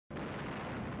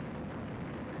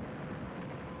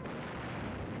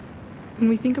When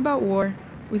we think about war,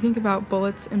 we think about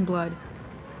bullets and blood,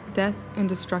 death and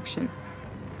destruction.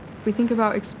 We think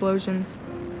about explosions,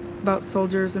 about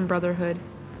soldiers and brotherhood.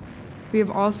 We have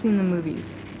all seen the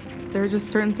movies. There are just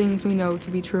certain things we know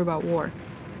to be true about war.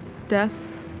 Death,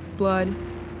 blood,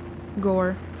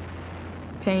 gore,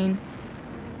 pain.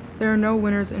 There are no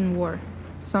winners in war.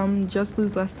 Some just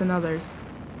lose less than others.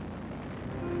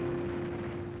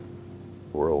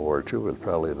 World War II was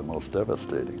probably the most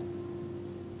devastating.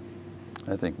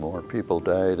 I think more people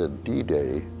died at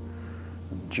D-Day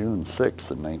on June 6th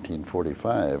in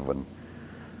 1945 when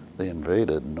they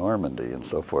invaded Normandy and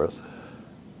so forth.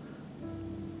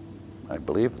 I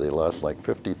believe they lost like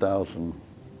 50,000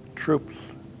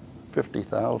 troops,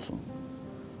 50,000.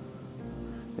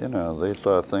 You know, they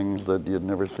saw things that you'd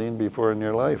never seen before in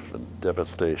your life, and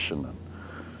devastation and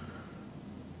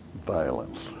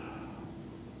violence.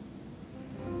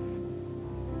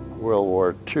 World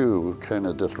War II kind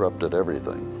of disrupted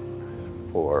everything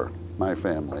for my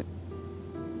family.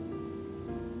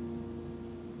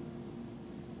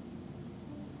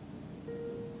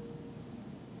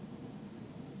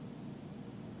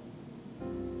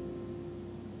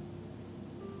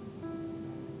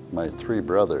 My three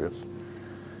brothers,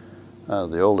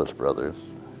 the oldest brothers,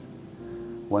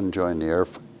 one joined the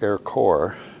Air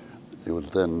Corps. It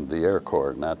was then the Air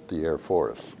Corps, not the Air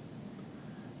Force.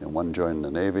 And one joined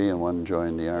the Navy and one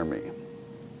joined the Army.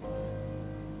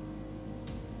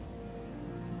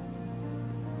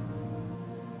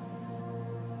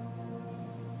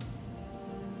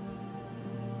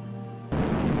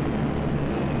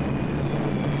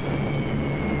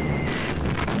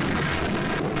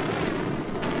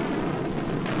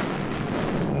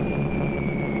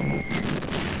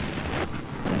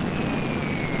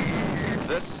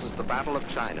 This is the Battle of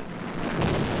China.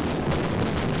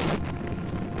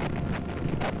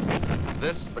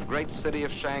 This, the great city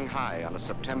of Shanghai on a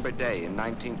September day in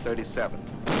 1937.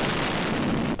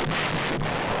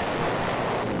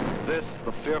 This,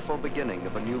 the fearful beginning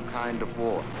of a new kind of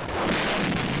war.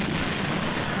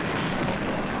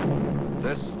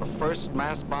 This, the first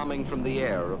mass bombing from the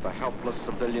air of a helpless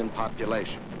civilian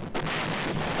population.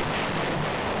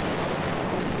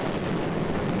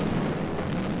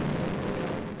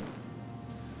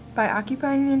 By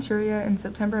occupying Manchuria in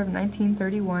September of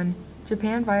 1931,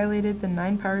 Japan violated the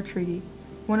Nine-Power Treaty,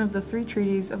 one of the three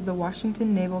treaties of the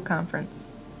Washington Naval Conference.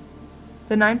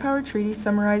 The Nine-Power Treaty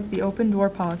summarized the open door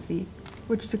policy,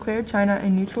 which declared China a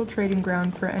neutral trading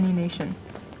ground for any nation.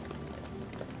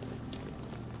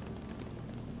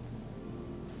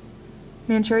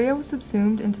 Manchuria was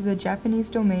subsumed into the Japanese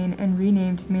domain and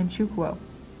renamed Manchukuo.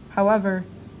 However,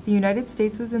 the United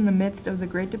States was in the midst of the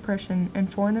Great Depression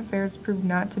and foreign affairs proved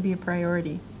not to be a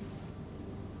priority.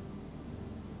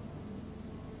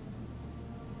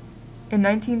 In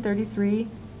 1933,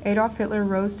 Adolf Hitler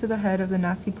rose to the head of the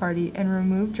Nazi Party and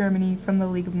removed Germany from the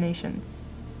League of Nations.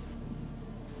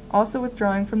 Also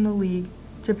withdrawing from the League,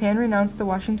 Japan renounced the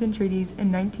Washington Treaties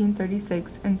in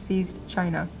 1936 and seized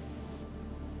China.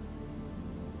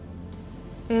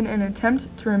 In an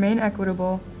attempt to remain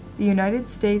equitable, the United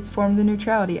States formed the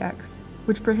Neutrality Acts,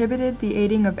 which prohibited the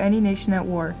aiding of any nation at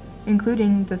war,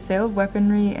 including the sale of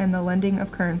weaponry and the lending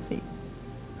of currency.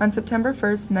 On September 1,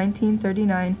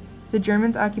 1939, the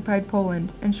Germans occupied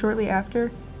Poland, and shortly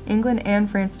after, England and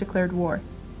France declared war.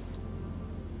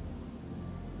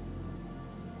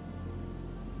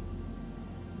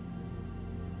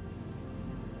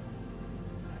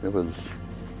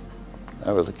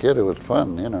 I was a kid, it was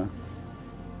fun, you know.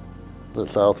 The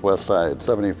southwest side,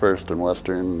 71st and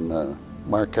Western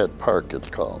Marquette Park it's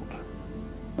called.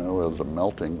 It was a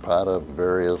melting pot of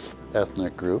various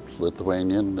ethnic groups,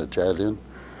 Lithuanian, Italian,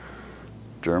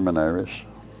 German, Irish.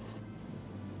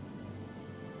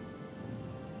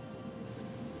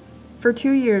 For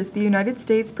 2 years, the United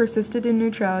States persisted in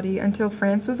neutrality until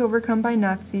France was overcome by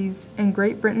Nazis and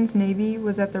Great Britain's navy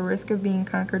was at the risk of being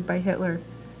conquered by Hitler,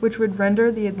 which would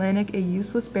render the Atlantic a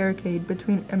useless barricade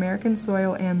between American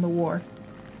soil and the war.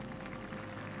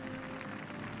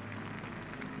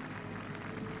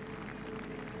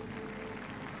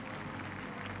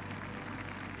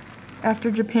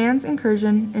 After Japan's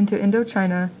incursion into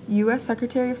Indochina, U.S.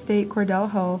 Secretary of State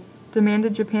Cordell Hull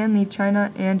demanded Japan leave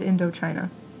China and Indochina.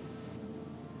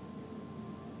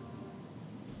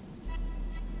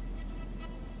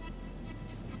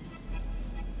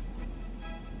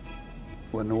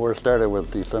 When the war started was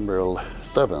December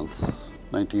 7th,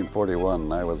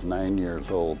 1941. I was 9 years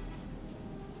old.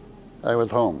 I was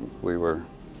home. We were,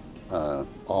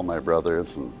 all my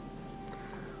brothers, and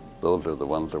those are the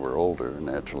ones that were older.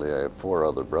 Naturally, I have 4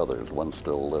 other brothers, one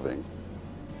still living.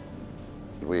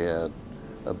 We had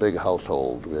a big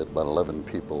household. We had about 11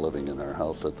 people living in our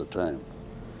house at the time.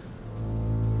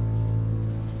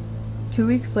 2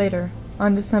 weeks later,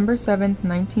 on December 7,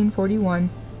 1941,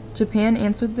 Japan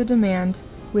answered the demand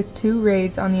with 2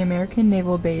 raids on the American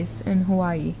naval base in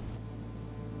Hawaii.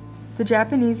 The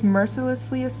Japanese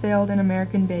mercilessly assailed an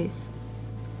American base,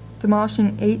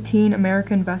 demolishing 18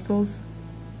 American vessels,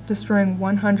 destroying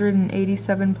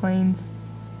 187 planes,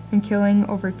 and killing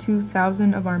over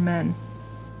 2,000 of our men.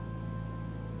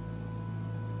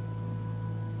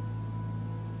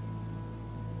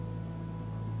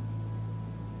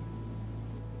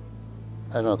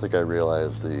 I don't think I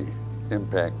realized the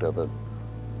impact of it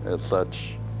as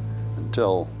such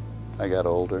until I got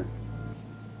older.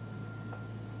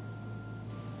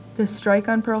 The strike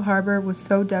on Pearl Harbor was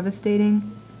so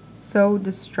devastating, so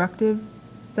destructive,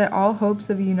 that all hopes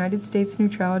of United States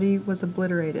neutrality was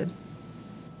obliterated.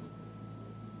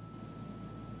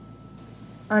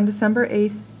 On December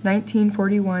 8,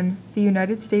 1941, the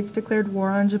United States declared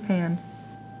war on Japan.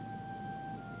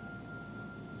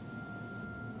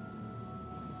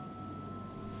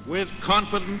 With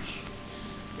confidence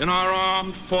in our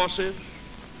armed forces,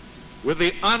 with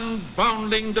the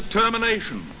unbounding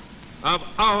determination of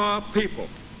our people,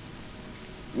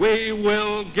 we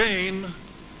will gain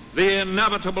the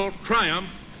inevitable triumph,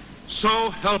 so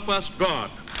help us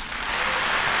God.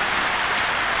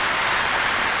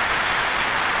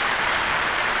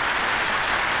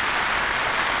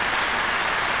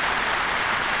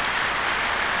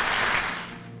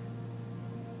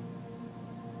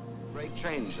 Great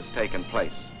change has taken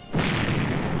place.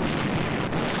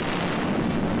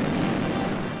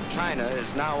 China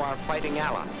is now our fighting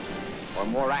ally, or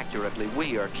more accurately,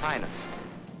 we are China's.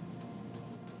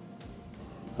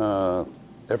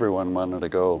 Everyone wanted to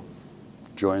go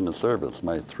join the service.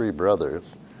 My 3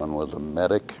 brothers, one was a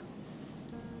medic,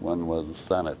 one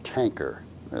was on a tanker,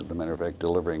 as a matter of fact,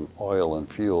 delivering oil and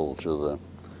fuel to the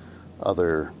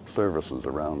other services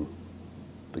around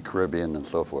the Caribbean and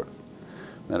so forth.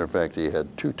 Matter of fact, he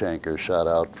had 2 tankers shot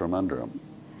out from under him.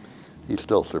 He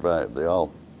still survived.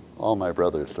 All my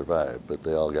brothers survived, but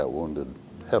they all got wounded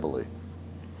heavily.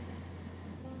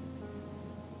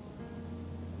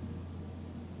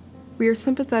 We are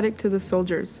sympathetic to the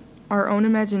soldiers, our own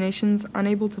imaginations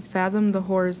unable to fathom the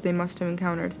horrors they must have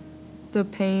encountered, the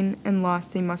pain and loss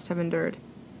they must have endured.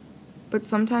 But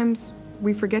sometimes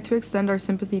we forget to extend our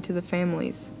sympathy to the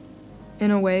families. In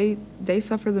a way, they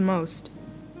suffer the most.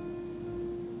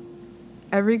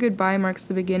 Every goodbye marks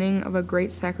the beginning of a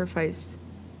great sacrifice.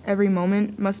 Every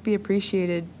moment must be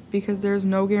appreciated because there is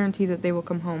no guarantee that they will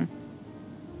come home.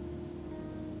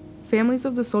 Families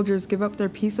of the soldiers give up their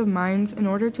peace of minds in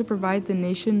order to provide the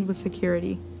nation with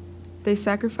security. They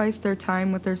sacrifice their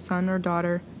time with their son or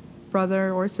daughter,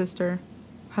 brother or sister,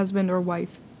 husband or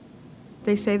wife.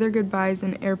 They say their goodbyes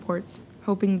in airports,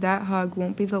 hoping that hug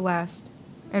won't be the last,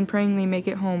 and praying they make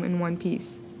it home in one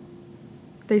piece.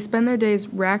 They spend their days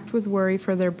racked with worry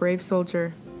for their brave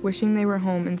soldier, wishing they were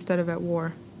home instead of at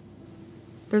war.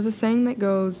 There's a saying that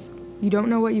goes, "You don't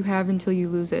know what you have until you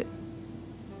lose it."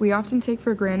 We often take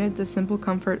for granted the simple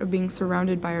comfort of being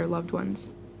surrounded by our loved ones.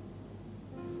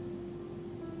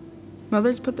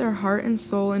 Mothers put their heart and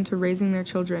soul into raising their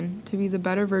children to be the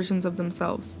better versions of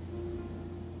themselves.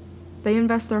 They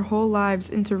invest their whole lives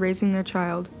into raising their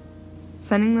child.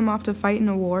 Sending them off to fight in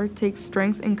a war takes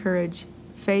strength and courage,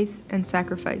 faith and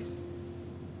sacrifice.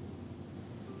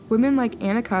 Women like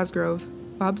Anna Cosgrove,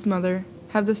 Bob's mother,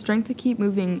 have the strength to keep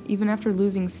moving even after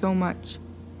losing so much.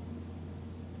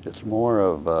 It's more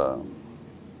of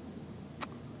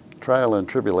trial and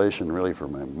tribulation really for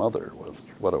my mother was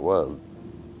what it was.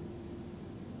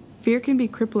 Fear can be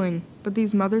crippling, but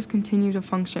these mothers continue to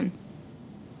function.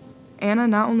 Anna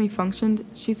not only functioned,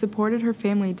 she supported her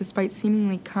family despite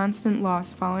seemingly constant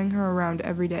loss following her around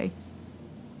every day.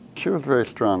 She was a very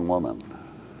strong woman.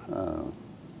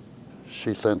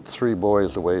 She sent 3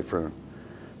 boys away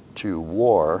to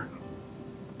war.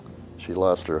 She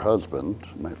lost her husband,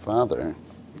 my father,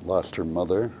 lost her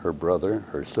mother, her brother,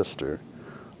 her sister,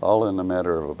 all in a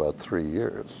matter of about 3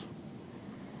 years.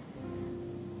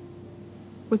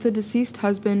 With a deceased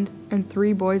husband and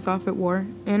 3 boys off at war,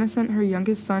 Anna sent her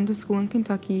youngest son to school in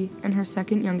Kentucky and her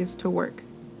second youngest to work.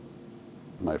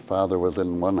 My father was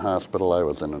in one hospital, I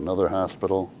was in another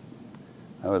hospital.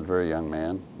 I was a very young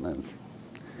man.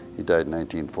 He died in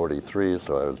 1943,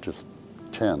 so I was just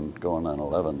 10, going on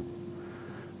 11,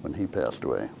 when he passed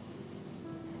away.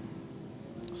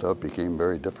 So it became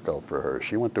very difficult for her.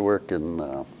 She went to work in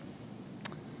the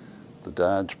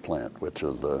Dodge plant, which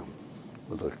was a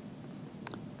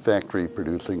factory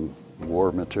producing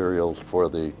war materials for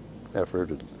the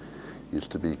effort.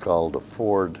 Used to be called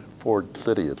Ford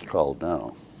City, it's called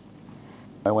now.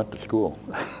 I went to school.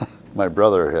 My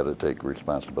brother had to take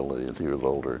responsibility as he was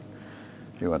older.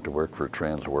 He went to work for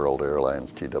Trans World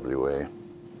Airlines, TWA.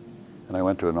 And I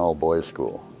went to an all-boys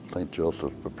school, St.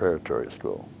 Joseph's Preparatory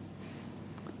School.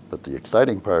 But the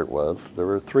exciting part was there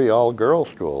were 3 all-girl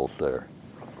schools there.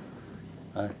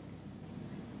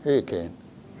 Hey, Kane.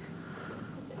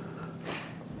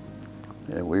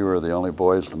 And we were the only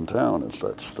boys in town and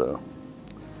such, so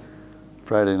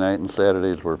Friday night and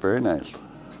Saturdays were very nice.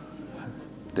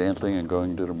 Dancing and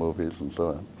going to the movies and so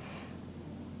on.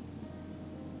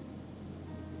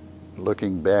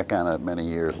 Looking back on it many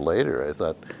years later, I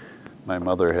thought my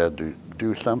mother had to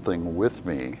do something with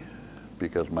me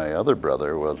because my other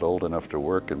brother was old enough to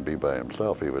work and be by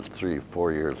himself. He was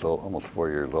 4 years old, almost 4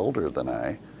 years older than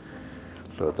I.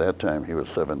 So at that time he was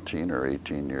 17 or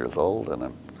 18 years old,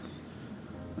 and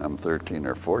I'm 13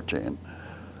 or 14.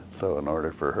 So in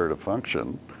order for her to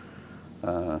function,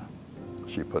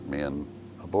 she put me in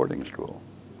a boarding school.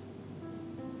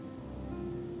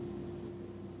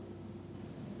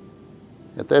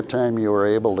 At that time, you were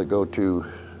able to go to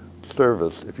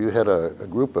service if you had a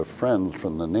group of friends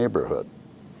from the neighborhood.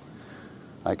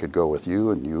 I could go with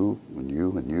you and you and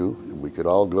you and you, and we could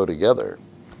all go together.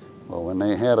 Well, when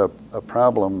they had a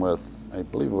problem with, I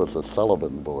believe it was the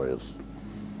Sullivan boys,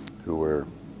 who were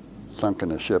sunk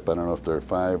in a ship, I don't know if they're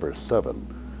 5 or 7,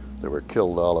 they were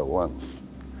killed all at once.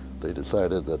 They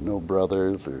decided that no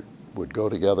brothers would go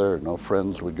together, or no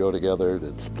friends would go together,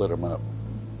 they'd split them up.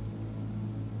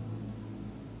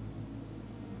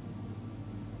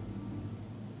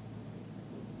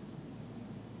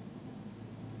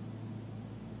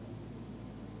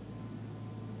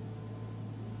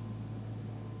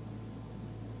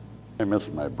 I miss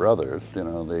my brothers, you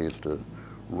know, they used to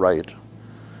write.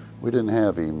 We didn't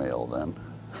have email then,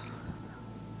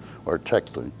 or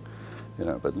texting, you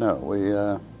know, but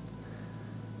no,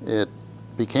 it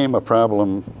became a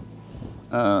problem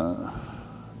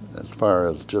as far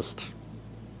as just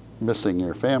missing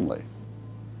your family.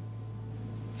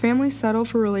 Families settle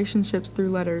for relationships through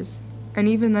letters, and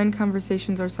even then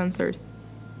conversations are censored.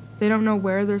 They don't know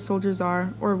where their soldiers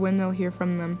are or when they'll hear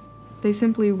from them. They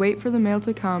simply wait for the mail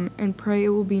to come and pray it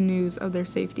will be news of their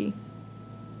safety.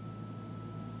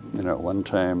 You know, one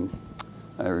time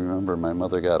I remember my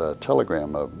mother got a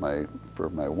telegram for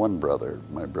my one brother,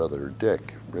 my brother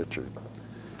Dick, Richard.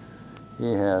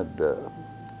 He had,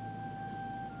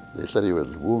 they said he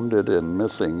was wounded and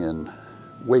missing in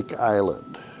Wake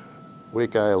Island.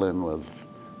 Wake Island was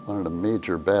one of the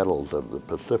major battles of the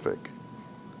Pacific.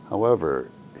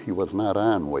 However, he was not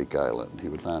on Wake Island. He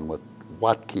was on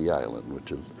WWII Island,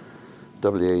 which is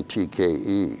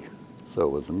W-A-T-K-E. So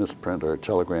it was a misprint or a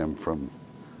telegram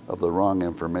of the wrong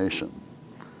information.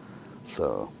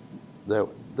 So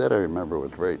that I remember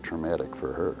was very traumatic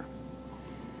for her,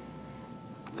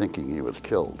 thinking he was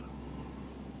killed.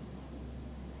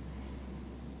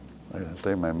 Like I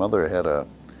say, my mother had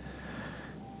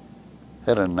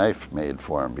a knife made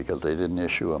for him because they didn't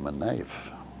issue him a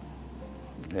knife.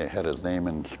 They had his name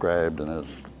inscribed and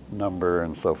his number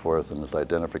and so forth and his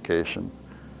identification.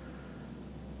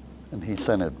 And he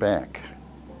sent it back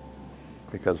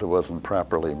because it wasn't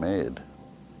properly made.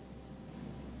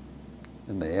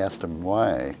 And they asked him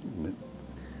why.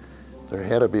 There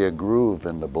had to be a groove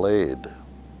in the blade,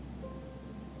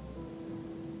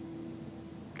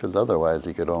 because otherwise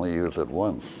he could only use it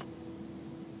once.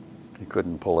 He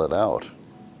couldn't pull it out.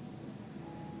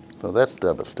 So that's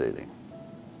devastating,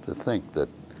 to think that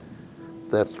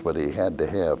that's what he had to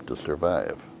have to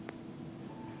survive.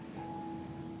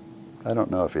 I don't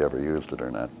know if he ever used it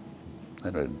or not. I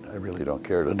really don't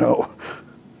care to know.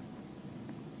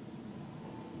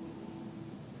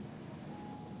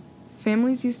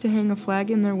 Families used to hang a flag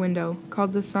in their window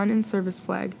called the Sun and Service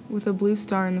flag with a blue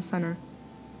star in the center.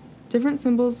 Different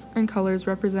symbols and colors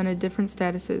represented different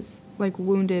statuses, like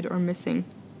wounded or missing.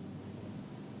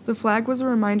 The flag was a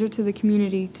reminder to the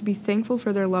community to be thankful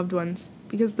for their loved ones,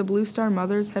 because the Blue Star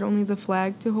mothers had only the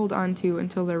flag to hold on to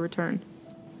until their return.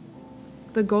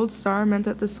 The gold star meant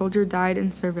that the soldier died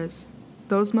in service.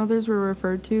 Those mothers were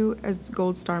referred to as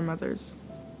Gold Star mothers.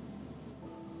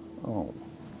 Oh,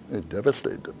 it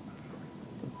devastated them.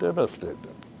 It devastated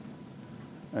them.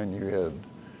 And you had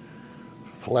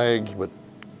flags with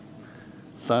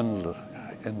sons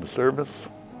in the service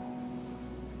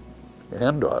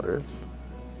and daughters,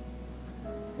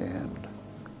 and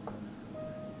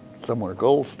some were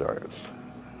gold stars.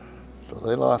 So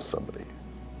they lost somebody.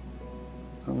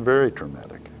 And very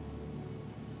traumatic.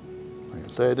 Like I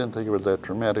say, I didn't think it was that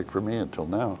traumatic for me until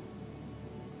now.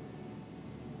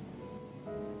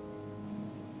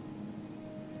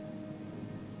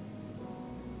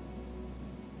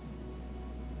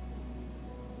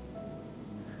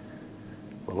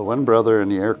 Well, the one brother in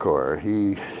the Air Corps,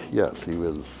 yes, he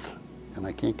was, and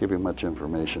I can't give you much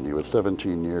information, he was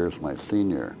 17 years my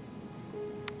senior.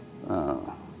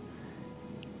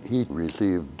 He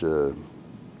received 2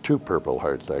 Purple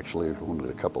Hearts, actually, wounded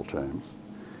a couple times.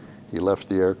 He left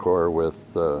the Air Corps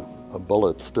with a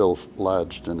bullet still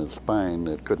lodged in his spine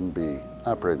that couldn't be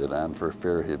operated on for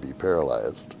fear he'd be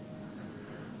paralyzed.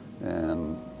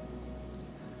 And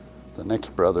the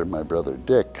next brother, my brother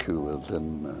Dick, who was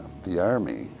in the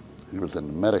Army, he was in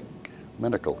the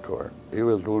medical corps. He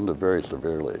was wounded very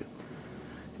severely.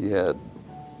 He had,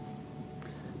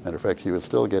 matter of fact, he was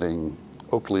still getting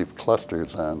oak leaf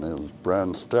clusters on his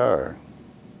Bronze Star.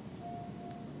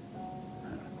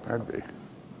 Pardon me.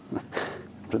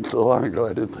 It's been so long ago,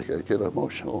 I didn't think I'd get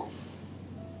emotional.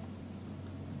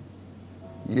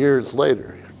 Years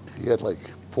later, he had like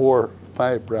 4 or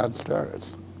 5 Bronze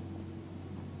Stars.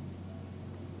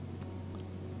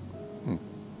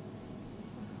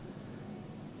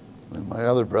 And my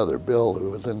other brother, Bill,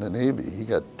 who was in the Navy, he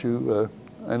got 2,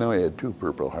 I know he had 2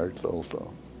 Purple Hearts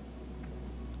also.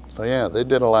 So yeah, they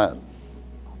did a lot.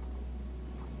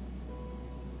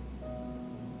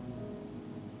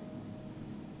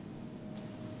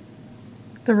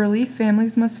 The relief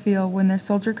families must feel when their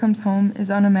soldier comes home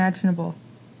is unimaginable.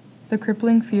 The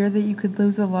crippling fear that you could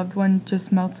lose a loved one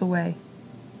just melts away.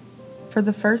 For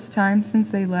the first time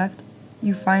since they left,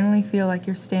 you finally feel like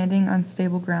you're standing on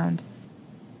stable ground.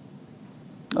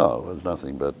 Oh, it was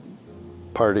nothing but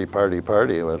party, party,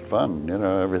 party. It was fun, you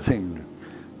know, everything.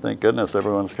 Thank goodness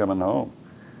everyone's coming home.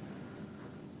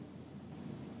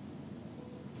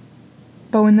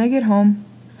 But when they get home,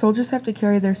 soldiers have to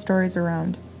carry their stories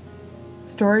around.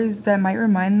 Stories that might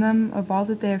remind them of all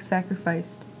that they have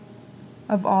sacrificed,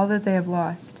 of all that they have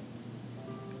lost.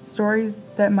 Stories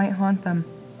that might haunt them.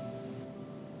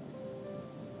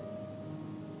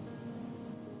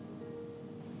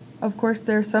 Of course,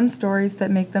 there are some stories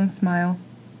that make them smile,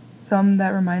 some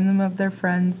that remind them of their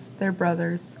friends, their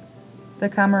brothers, the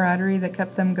camaraderie that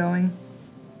kept them going.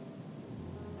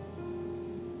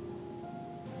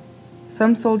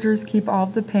 Some soldiers keep all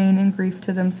of the pain and grief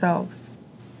to themselves.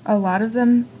 A lot of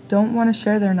them don't want to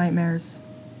share their nightmares.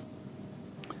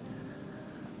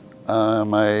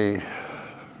 My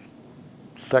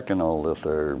second oldest,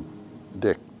 or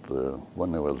Dick, the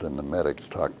one that was in the medics,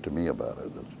 talked to me about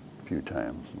it a few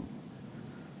times and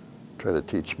tried to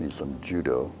teach me some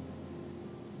judo,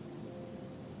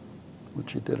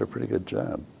 which he did a pretty good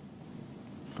job.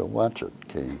 So watch it,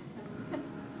 Kane.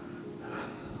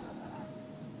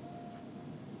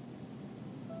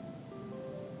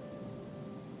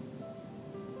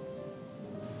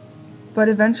 But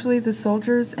eventually the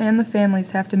soldiers and the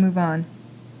families have to move on.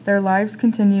 Their lives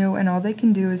continue, and all they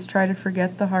can do is try to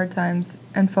forget the hard times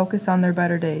and focus on their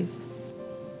better days.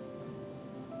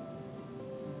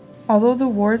 Although the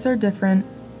wars are different,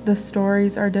 the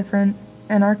stories are different,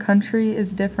 and our country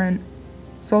is different,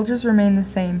 soldiers remain the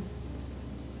same.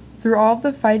 Through all of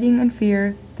the fighting and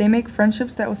fear, they make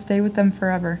friendships that will stay with them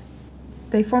forever.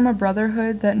 They form a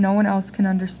brotherhood that no one else can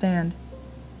understand.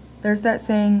 There's that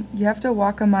saying, you have to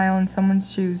walk a mile in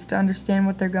someone's shoes to understand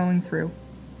what they're going through.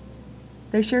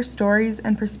 They share stories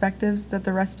and perspectives that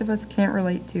the rest of us can't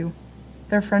relate to.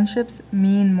 Their friendships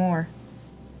mean more.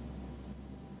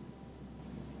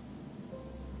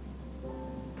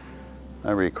 I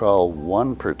recall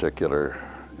one particular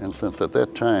instance. At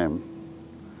that time,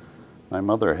 my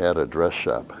mother had a dress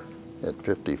shop at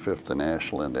 55th and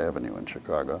Ashland Avenue in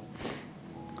Chicago.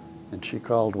 And she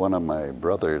called one of my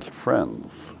brother's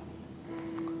friends,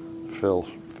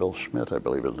 Phil Schmidt, I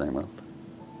believe his name was,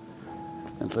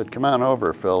 and said, "Come on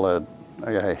over, Phil,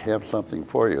 I have something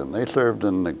for you." And they served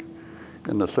in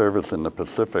the service in the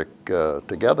Pacific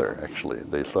together, actually.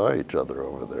 They saw each other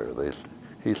over there.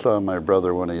 He saw my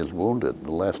brother when he was wounded.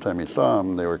 The last time he saw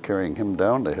him, they were carrying him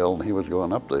down the hill and he was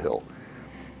going up the hill.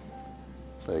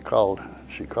 So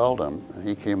she called him, and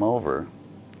he came over,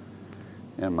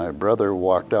 and my brother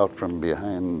walked out from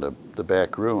behind the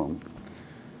back room,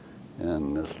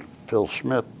 and this Phil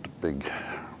Schmidt, big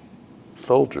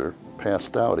soldier,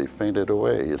 passed out. He fainted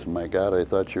away. He said, "My God, I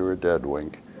thought you were dead,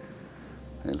 Wink."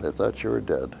 He said, "I thought you were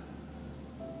dead."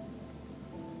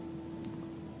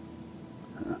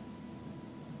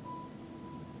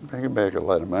 Bringing back a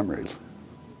lot of memories.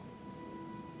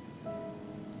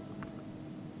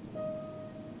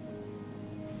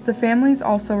 The families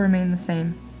also remain the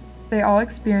same. They all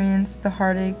experience the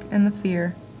heartache and the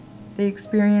fear. They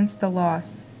experience the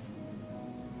loss.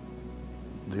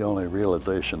 The only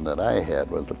realization that I had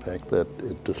was the fact that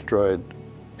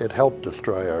it helped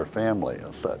destroy our family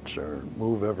as such, or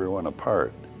move everyone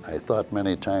apart. I thought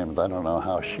many times, I don't know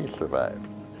how she survived.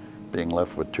 being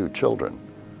left with 2 children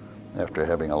after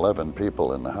having 11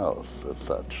 people in the house as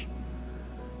such,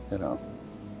 you know.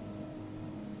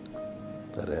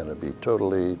 That had to be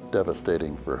totally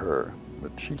devastating for her.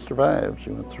 But she survived, she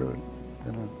went through it,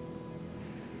 you know.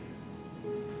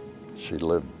 She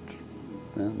lived,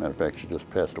 matter of fact, she just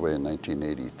passed away in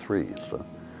 1983, so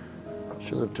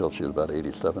she lived till she was about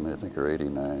 87, I think, or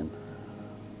 89.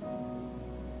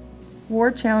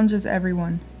 War challenges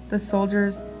everyone, the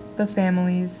soldiers, the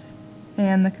families,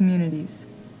 and the communities.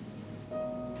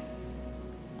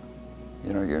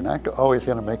 You know, you're not always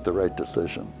going to make the right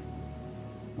decision.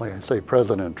 Like I say,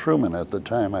 President Truman at the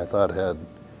time I thought had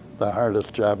the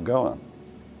hardest job going.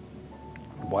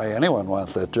 Why anyone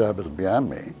wants that job is beyond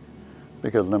me,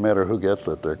 because no matter who gets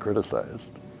it, they're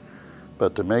criticized.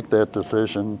 But to make that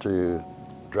decision to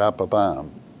drop a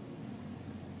bomb,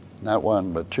 not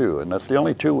 1, but 2, and that's the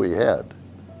only 2 we had.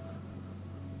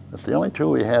 That's the only 2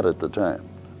 we had at the time.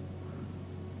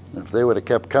 If they would have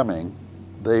kept coming,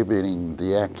 they being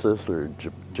the Axis or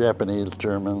Japanese,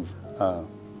 Germans,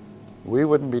 we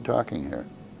wouldn't be talking here.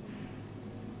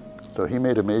 So he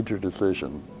made a major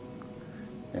decision,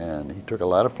 and he took a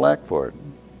lot of flack for it,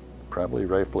 probably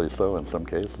rightfully so in some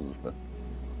cases, but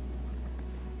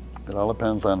it all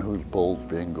depends on whose bull's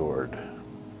being gored.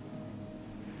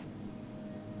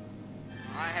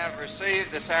 I have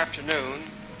received this afternoon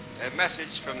a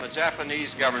message from the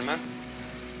Japanese government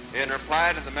in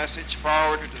reply to the message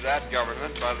forwarded to that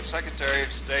government by the Secretary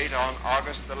of State on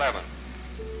August 11th.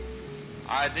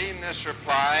 I deem this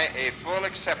reply a full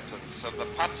acceptance of the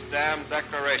Potsdam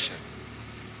Declaration,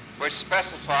 which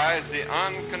specifies the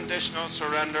unconditional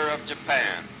surrender of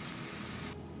Japan.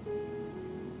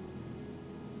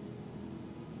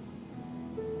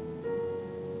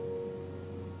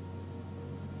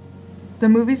 The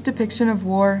movie's depiction of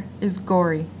war is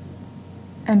gory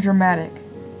and dramatic,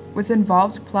 with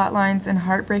involved plot lines and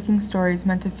heartbreaking stories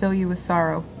meant to fill you with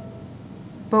sorrow.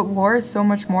 But war is so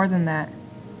much more than that.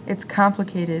 It's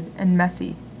complicated and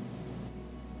messy.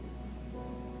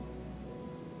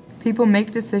 People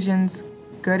make decisions,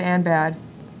 good and bad.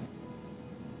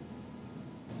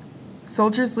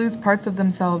 Soldiers lose parts of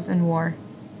themselves in war,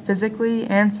 physically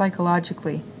and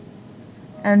psychologically.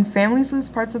 And families lose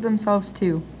parts of themselves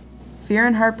too. Fear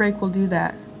and heartbreak will do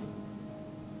that.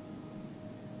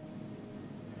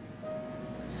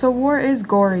 So war is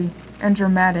gory and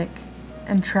dramatic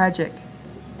and tragic.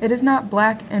 It is not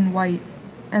black and white,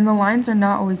 and the lines are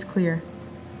not always clear.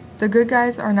 The good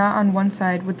guys are not on one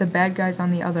side with the bad guys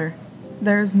on the other.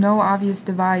 There is no obvious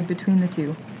divide between the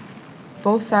two.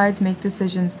 Both sides make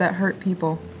decisions that hurt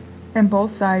people, and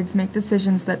both sides make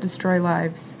decisions that destroy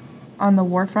lives, on the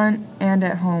war front and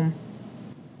at home.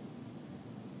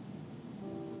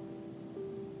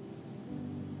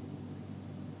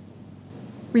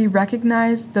 We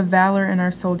recognize the valor in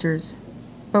our soldiers,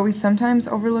 but we sometimes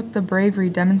overlook the bravery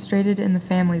demonstrated in the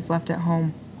families left at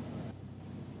home.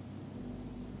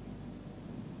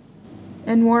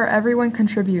 In war, everyone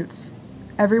contributes,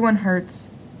 everyone hurts,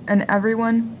 and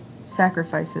everyone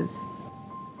sacrifices.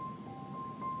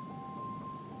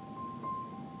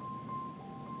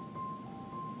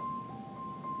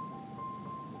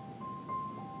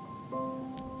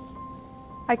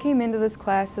 I came into this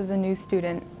class as a new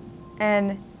student,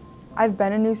 and I've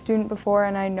been a new student before,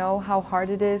 and I know how hard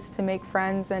it is to make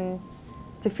friends and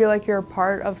to feel like you're a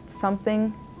part of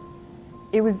something.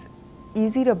 It was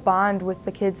easy to bond with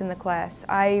the kids in the class.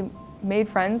 I made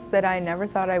friends that I never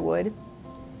thought I would,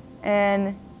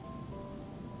 and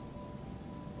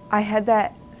I had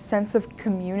that sense of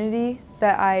community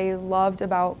that I loved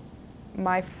about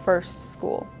my first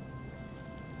school.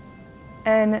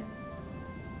 And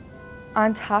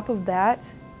on top of that,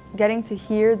 getting to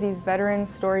hear these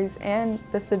veterans' stories and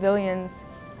the civilians,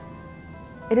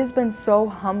 it has been so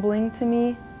humbling to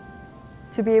me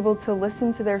to be able to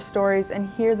listen to their stories and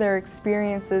hear their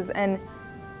experiences, and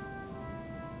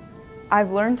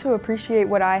I've learned to appreciate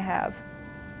what I have.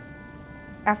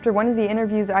 After one of the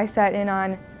interviews I sat in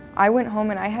on, I went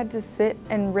home and I had to sit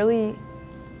and really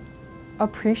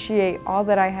appreciate all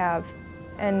that I have,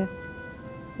 and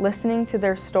listening to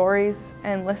their stories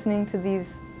and listening to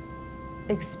these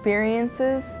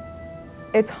experiences,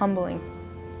 it's humbling.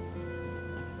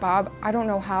 Bob, I don't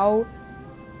know how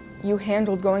you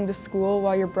handled going to school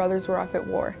while your brothers were off at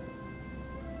war,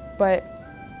 but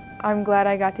I'm glad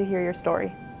I got to hear your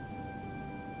story.